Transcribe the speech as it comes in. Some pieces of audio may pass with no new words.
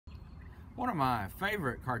One of my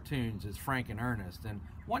favorite cartoons is Frank and Ernest, and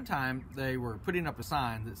one time they were putting up a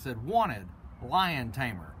sign that said, "Wanted, Lion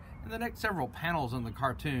Tamer." And the next several panels in the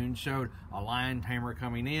cartoon showed a lion tamer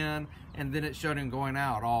coming in, and then it showed him going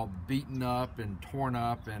out all beaten up and torn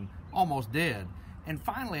up and almost dead. And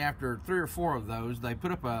finally, after 3 or 4 of those, they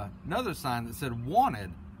put up another sign that said,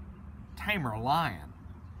 "Wanted, Tamer Lion."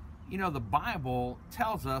 You know, the Bible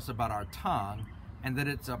tells us about our tongue and that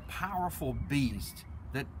it's a powerful beast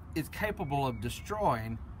that is capable of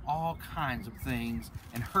destroying all kinds of things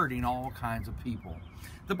and hurting all kinds of people.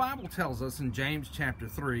 The Bible tells us in James chapter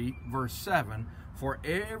 3, verse 7, "For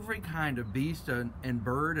every kind of beast and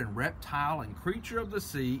bird and reptile and creature of the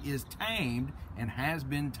sea is tamed and has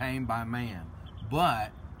been tamed by man.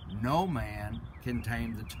 But no man can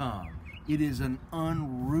tame the tongue. It is an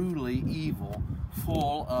unruly evil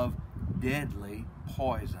full of deadly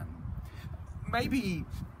poison." Maybe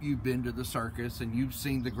you've been to the circus and you've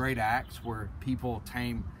seen the great acts where people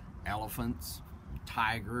tame elephants,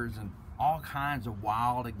 tigers, and all kinds of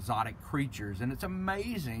wild, exotic creatures. And it's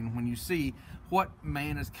amazing when you see what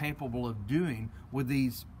man is capable of doing with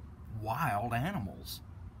these wild animals.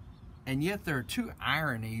 And yet there are 2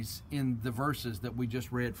 ironies in the verses that we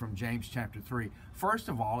just read from James chapter 3. First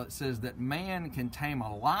of all, it says that man can tame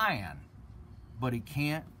a lion, but he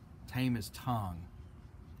can't tame his tongue.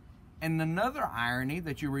 And another irony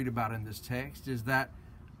that you read about in this text is that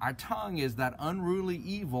our tongue is that unruly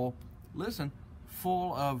evil, listen,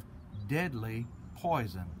 full of deadly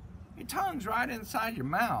poison. Your tongue's right inside your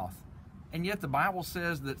mouth, and yet the Bible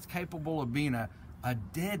says that it's capable of being a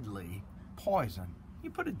deadly poison. You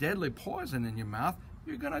put a deadly poison in your mouth,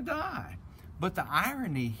 you're going to die. But the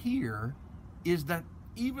irony here is that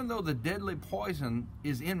even though the deadly poison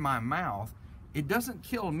is in my mouth, it doesn't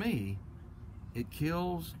kill me. It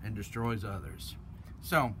kills and destroys others.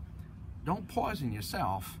 So don't poison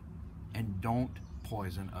yourself and don't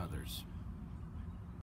poison others.